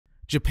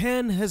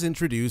Japan has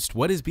introduced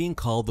what is being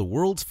called the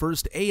world's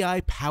first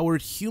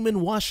AI-powered human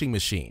washing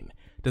machine,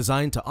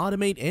 designed to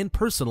automate and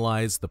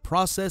personalize the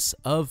process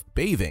of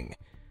bathing.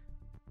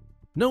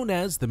 Known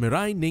as the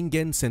Mirai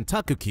Ningen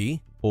Sentakuki,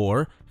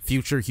 or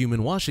Future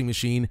Human Washing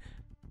Machine,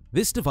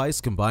 this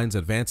device combines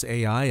advanced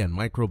AI and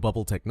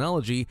microbubble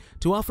technology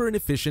to offer an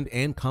efficient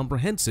and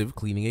comprehensive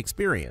cleaning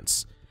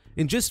experience.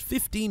 In just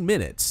 15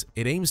 minutes,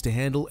 it aims to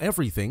handle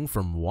everything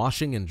from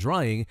washing and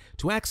drying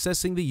to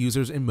accessing the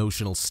user's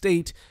emotional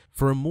state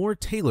for a more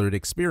tailored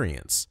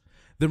experience.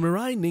 The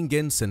Mirai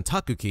Ningen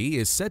Sentakuki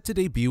is set to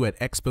debut at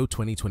Expo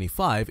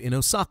 2025 in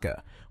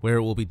Osaka, where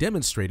it will be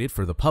demonstrated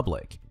for the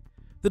public.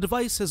 The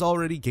device has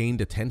already gained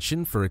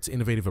attention for its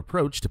innovative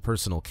approach to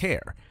personal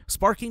care,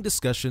 sparking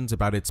discussions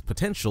about its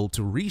potential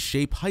to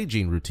reshape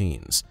hygiene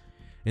routines.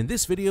 In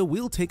this video,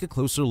 we'll take a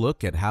closer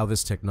look at how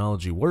this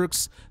technology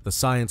works, the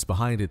science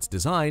behind its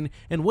design,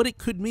 and what it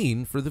could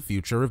mean for the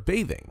future of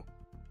bathing.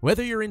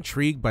 Whether you're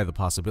intrigued by the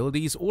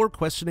possibilities or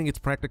questioning its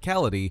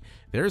practicality,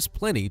 there's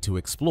plenty to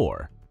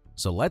explore.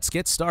 So let's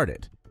get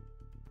started.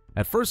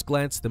 At first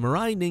glance, the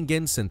Mirai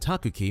Ningen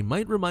Sentakuki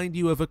might remind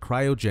you of a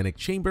cryogenic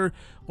chamber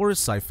or a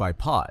sci-fi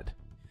pod.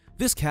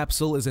 This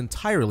capsule is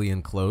entirely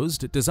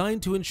enclosed,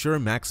 designed to ensure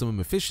maximum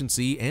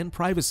efficiency and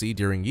privacy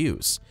during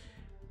use.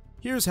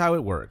 Here's how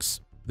it works.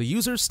 The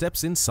user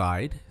steps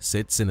inside,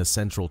 sits in a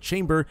central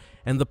chamber,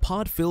 and the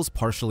pod fills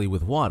partially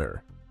with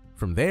water.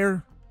 From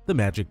there, the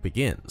magic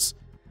begins.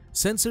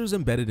 Sensors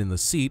embedded in the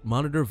seat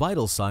monitor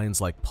vital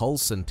signs like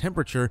pulse and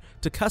temperature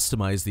to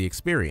customize the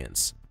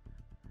experience.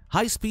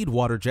 High-speed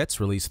water jets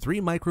release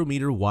 3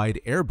 micrometer wide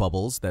air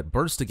bubbles that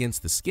burst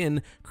against the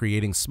skin,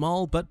 creating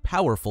small but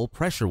powerful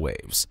pressure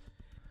waves.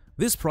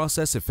 This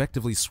process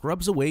effectively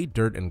scrubs away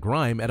dirt and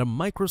grime at a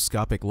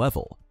microscopic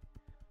level.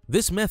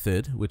 This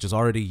method, which is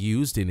already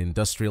used in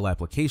industrial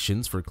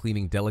applications for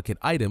cleaning delicate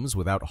items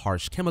without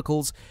harsh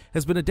chemicals,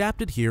 has been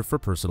adapted here for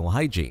personal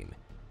hygiene.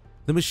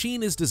 The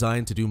machine is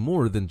designed to do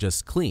more than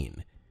just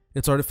clean.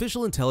 Its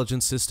artificial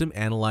intelligence system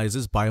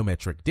analyzes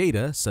biometric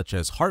data, such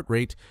as heart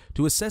rate,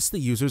 to assess the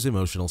user's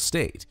emotional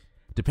state.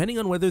 Depending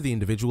on whether the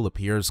individual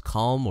appears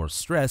calm or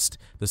stressed,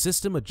 the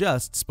system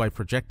adjusts by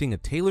projecting a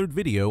tailored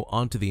video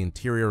onto the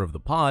interior of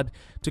the pod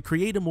to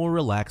create a more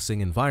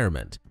relaxing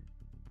environment.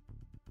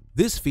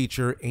 This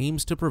feature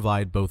aims to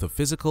provide both a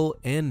physical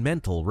and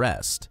mental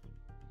rest.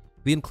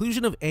 The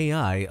inclusion of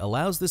AI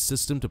allows this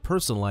system to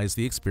personalize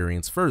the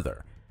experience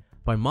further.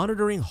 By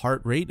monitoring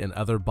heart rate and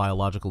other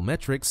biological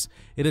metrics,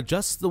 it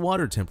adjusts the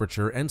water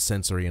temperature and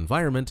sensory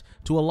environment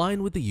to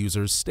align with the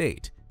user's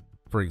state.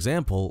 For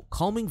example,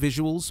 calming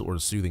visuals or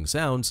soothing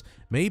sounds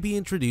may be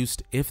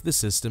introduced if the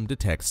system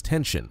detects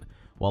tension,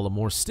 while a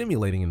more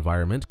stimulating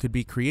environment could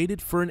be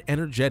created for an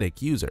energetic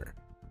user.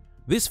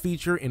 This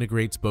feature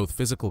integrates both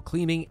physical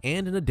cleaning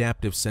and an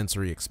adaptive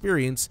sensory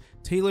experience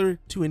tailored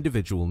to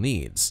individual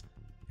needs.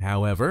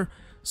 However,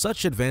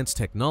 such advanced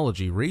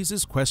technology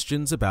raises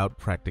questions about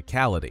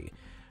practicality.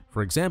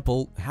 For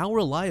example, how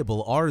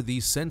reliable are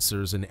these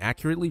sensors in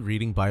accurately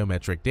reading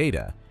biometric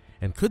data?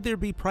 And could there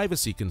be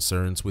privacy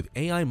concerns with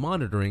AI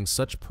monitoring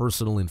such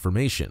personal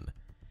information?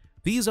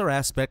 These are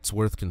aspects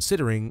worth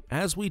considering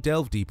as we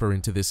delve deeper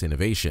into this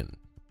innovation.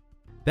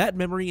 That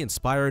memory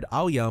inspired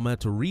Aoyama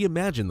to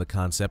reimagine the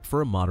concept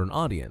for a modern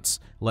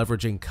audience,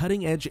 leveraging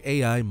cutting-edge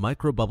AI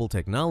microbubble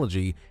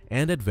technology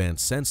and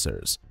advanced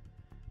sensors.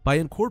 By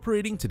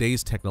incorporating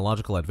today's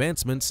technological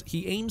advancements,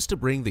 he aims to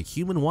bring the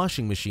human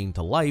washing machine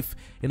to life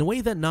in a way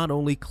that not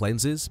only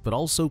cleanses but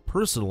also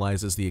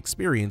personalizes the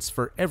experience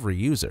for every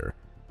user.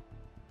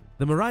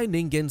 The Mirai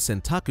Ningen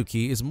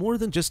Sentakuki is more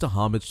than just a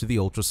homage to the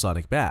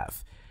ultrasonic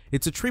bath.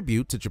 It's a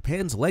tribute to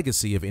Japan's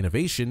legacy of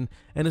innovation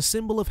and a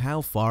symbol of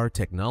how far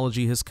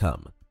technology has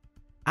come.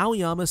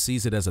 Aoyama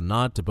sees it as a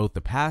nod to both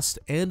the past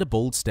and a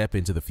bold step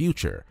into the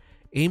future,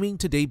 aiming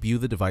to debut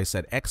the device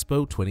at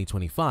Expo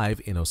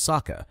 2025 in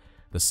Osaka,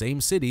 the same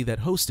city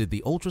that hosted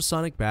the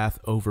ultrasonic bath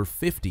over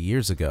 50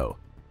 years ago.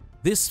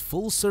 This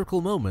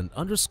full-circle moment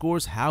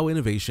underscores how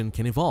innovation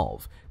can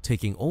evolve,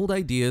 taking old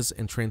ideas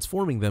and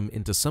transforming them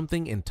into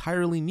something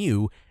entirely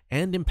new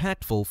and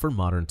impactful for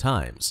modern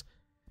times.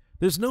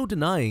 There's no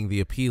denying the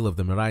appeal of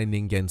the Mirai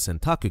Ningen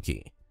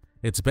Sentakuki.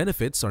 Its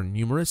benefits are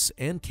numerous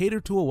and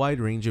cater to a wide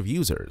range of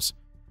users.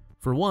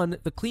 For one,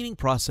 the cleaning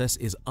process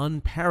is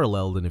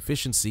unparalleled in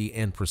efficiency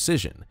and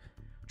precision.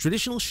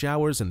 Traditional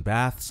showers and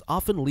baths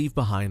often leave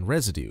behind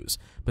residues,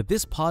 but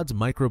this pod's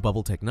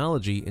microbubble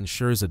technology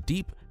ensures a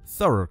deep,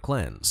 thorough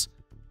cleanse.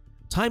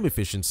 Time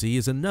efficiency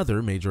is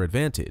another major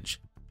advantage.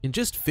 In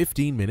just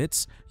 15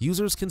 minutes,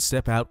 users can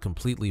step out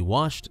completely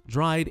washed,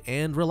 dried,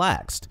 and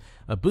relaxed,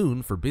 a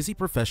boon for busy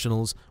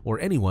professionals or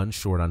anyone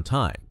short on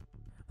time.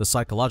 The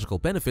psychological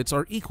benefits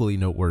are equally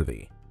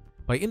noteworthy.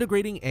 By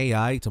integrating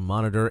AI to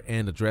monitor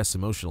and address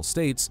emotional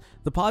states,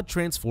 the pod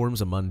transforms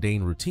a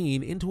mundane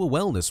routine into a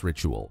wellness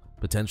ritual,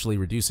 potentially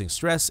reducing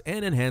stress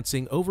and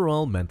enhancing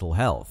overall mental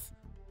health.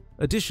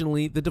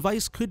 Additionally, the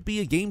device could be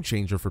a game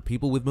changer for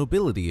people with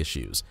mobility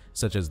issues,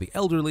 such as the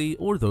elderly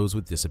or those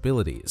with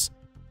disabilities.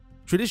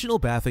 Traditional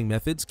bathing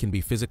methods can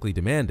be physically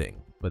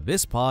demanding. but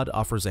this pod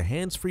offers a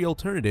hands-free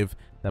alternative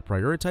that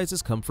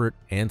prioritizes comfort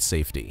and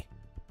safety.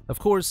 Of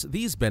course,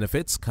 these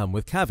benefits come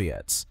with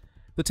caveats.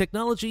 The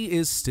technology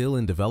is still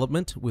in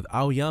development, with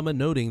Aoyama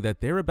noting that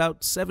they're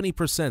about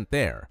 70%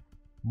 there.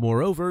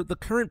 Moreover, the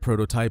current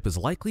prototype is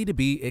likely to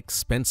be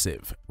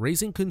expensive,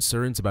 raising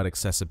concerns about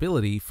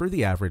accessibility for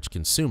the average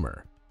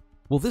consumer.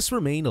 Will this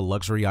remain a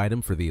luxury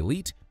item for the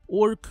elite,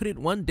 or could it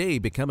one day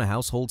become a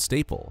household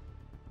staple?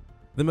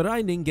 The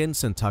Mirai Ningen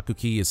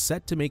Sentakuki is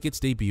set to make its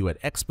debut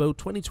at Expo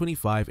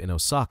 2025 in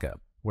Osaka,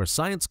 where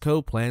Science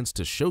Co. plans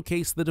to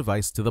showcase the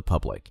device to the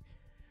public.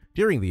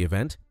 During the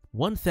event,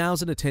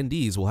 1,000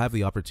 attendees will have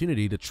the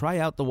opportunity to try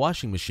out the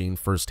washing machine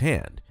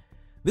firsthand.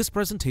 This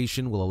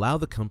presentation will allow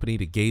the company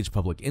to gauge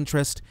public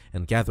interest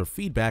and gather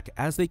feedback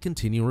as they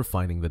continue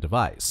refining the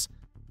device.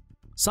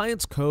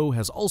 Science Co.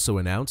 has also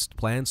announced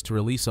plans to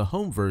release a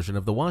home version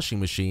of the washing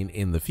machine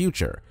in the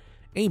future,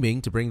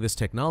 aiming to bring this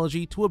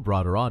technology to a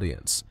broader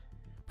audience.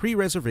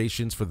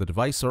 Pre-reservations for the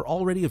device are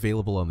already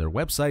available on their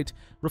website,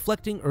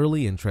 reflecting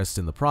early interest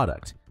in the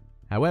product.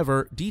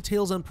 However,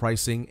 details on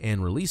pricing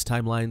and release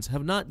timelines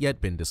have not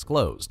yet been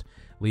disclosed,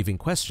 leaving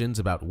questions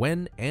about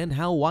when and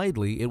how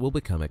widely it will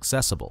become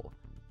accessible.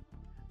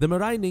 The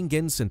Mirai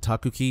Ningen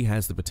Sentakuki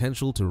has the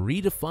potential to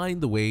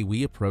redefine the way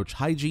we approach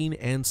hygiene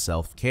and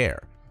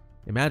self-care.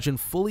 Imagine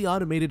fully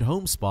automated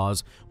home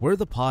spas where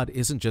the pod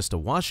isn't just a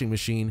washing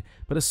machine,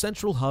 but a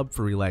central hub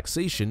for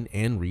relaxation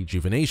and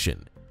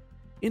rejuvenation.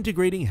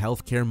 Integrating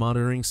healthcare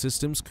monitoring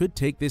systems could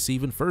take this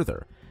even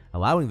further,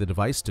 allowing the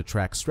device to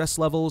track stress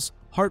levels,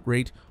 heart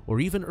rate, or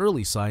even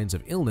early signs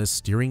of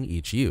illness during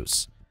each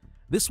use.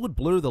 This would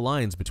blur the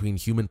lines between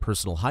human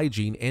personal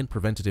hygiene and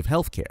preventative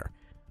healthcare,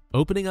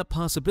 opening up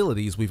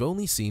possibilities we've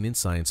only seen in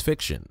science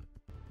fiction.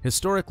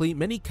 Historically,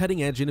 many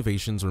cutting-edge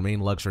innovations remain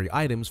luxury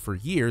items for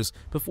years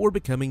before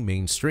becoming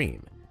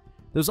mainstream.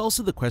 There's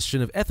also the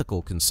question of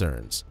ethical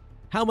concerns.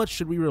 How much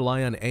should we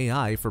rely on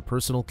AI for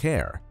personal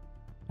care?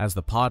 As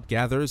the pod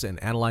gathers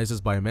and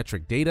analyzes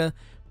biometric data,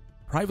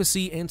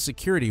 privacy and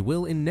security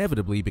will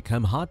inevitably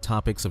become hot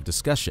topics of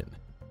discussion.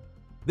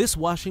 This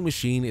washing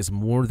machine is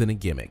more than a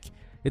gimmick.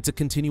 It's a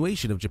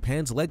continuation of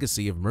Japan's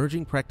legacy of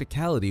merging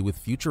practicality with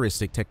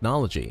futuristic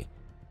technology.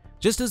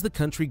 Just as the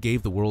country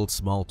gave the world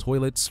small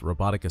toilets,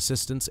 robotic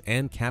assistants,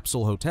 and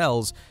capsule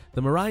hotels,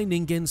 the Mirai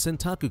Ningen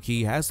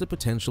Sentakuki has the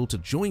potential to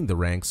join the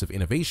ranks of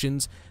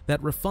innovations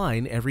that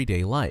refine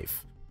everyday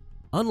life.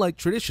 Unlike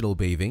traditional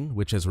bathing,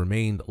 which has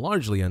remained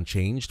largely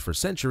unchanged for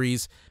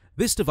centuries,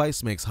 this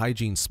device makes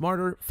hygiene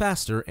smarter,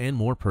 faster, and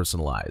more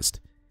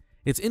personalized.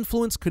 Its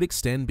influence could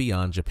extend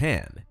beyond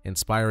Japan,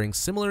 inspiring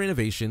similar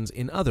innovations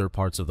in other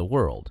parts of the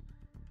world.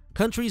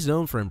 Countries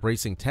known for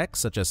embracing tech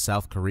such as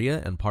South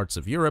Korea and parts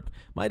of Europe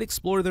might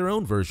explore their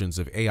own versions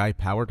of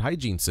AI-powered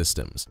hygiene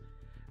systems.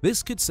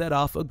 This could set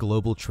off a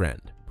global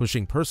trend,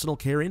 pushing personal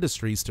care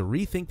industries to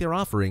rethink their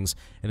offerings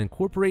and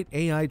incorporate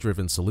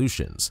AI-driven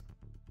solutions.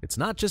 It's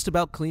not just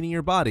about cleaning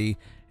your body,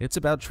 it's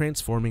about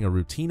transforming a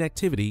routine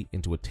activity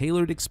into a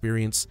tailored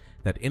experience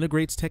that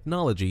integrates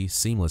technology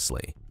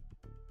seamlessly.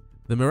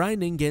 The Mirai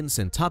Ningen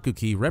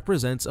Sentakuki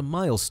represents a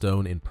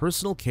milestone in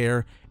personal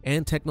care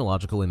and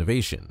technological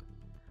innovation.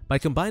 By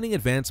combining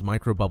advanced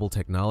microbubble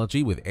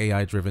technology with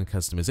AI-driven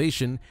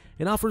customization,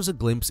 it offers a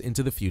glimpse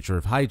into the future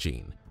of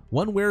hygiene,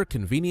 one where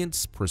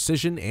convenience,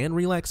 precision, and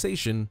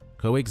relaxation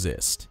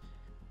coexist.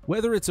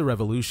 Whether it's a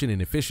revolution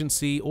in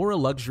efficiency or a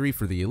luxury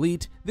for the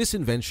elite, this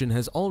invention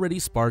has already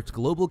sparked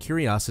global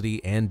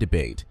curiosity and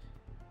debate.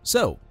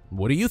 So,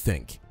 what do you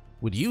think?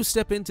 Would you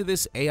step into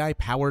this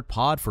AI-powered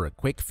pod for a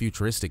quick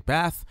futuristic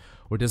bath,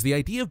 or does the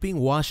idea of being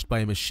washed by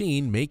a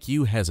machine make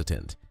you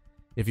hesitant?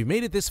 If you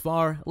made it this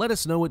far, let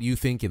us know what you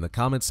think in the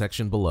comments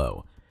section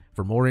below.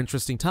 For more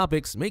interesting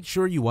topics, make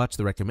sure you watch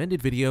the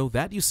recommended video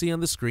that you see on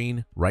the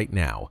screen right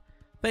now.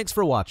 Thanks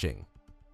for watching.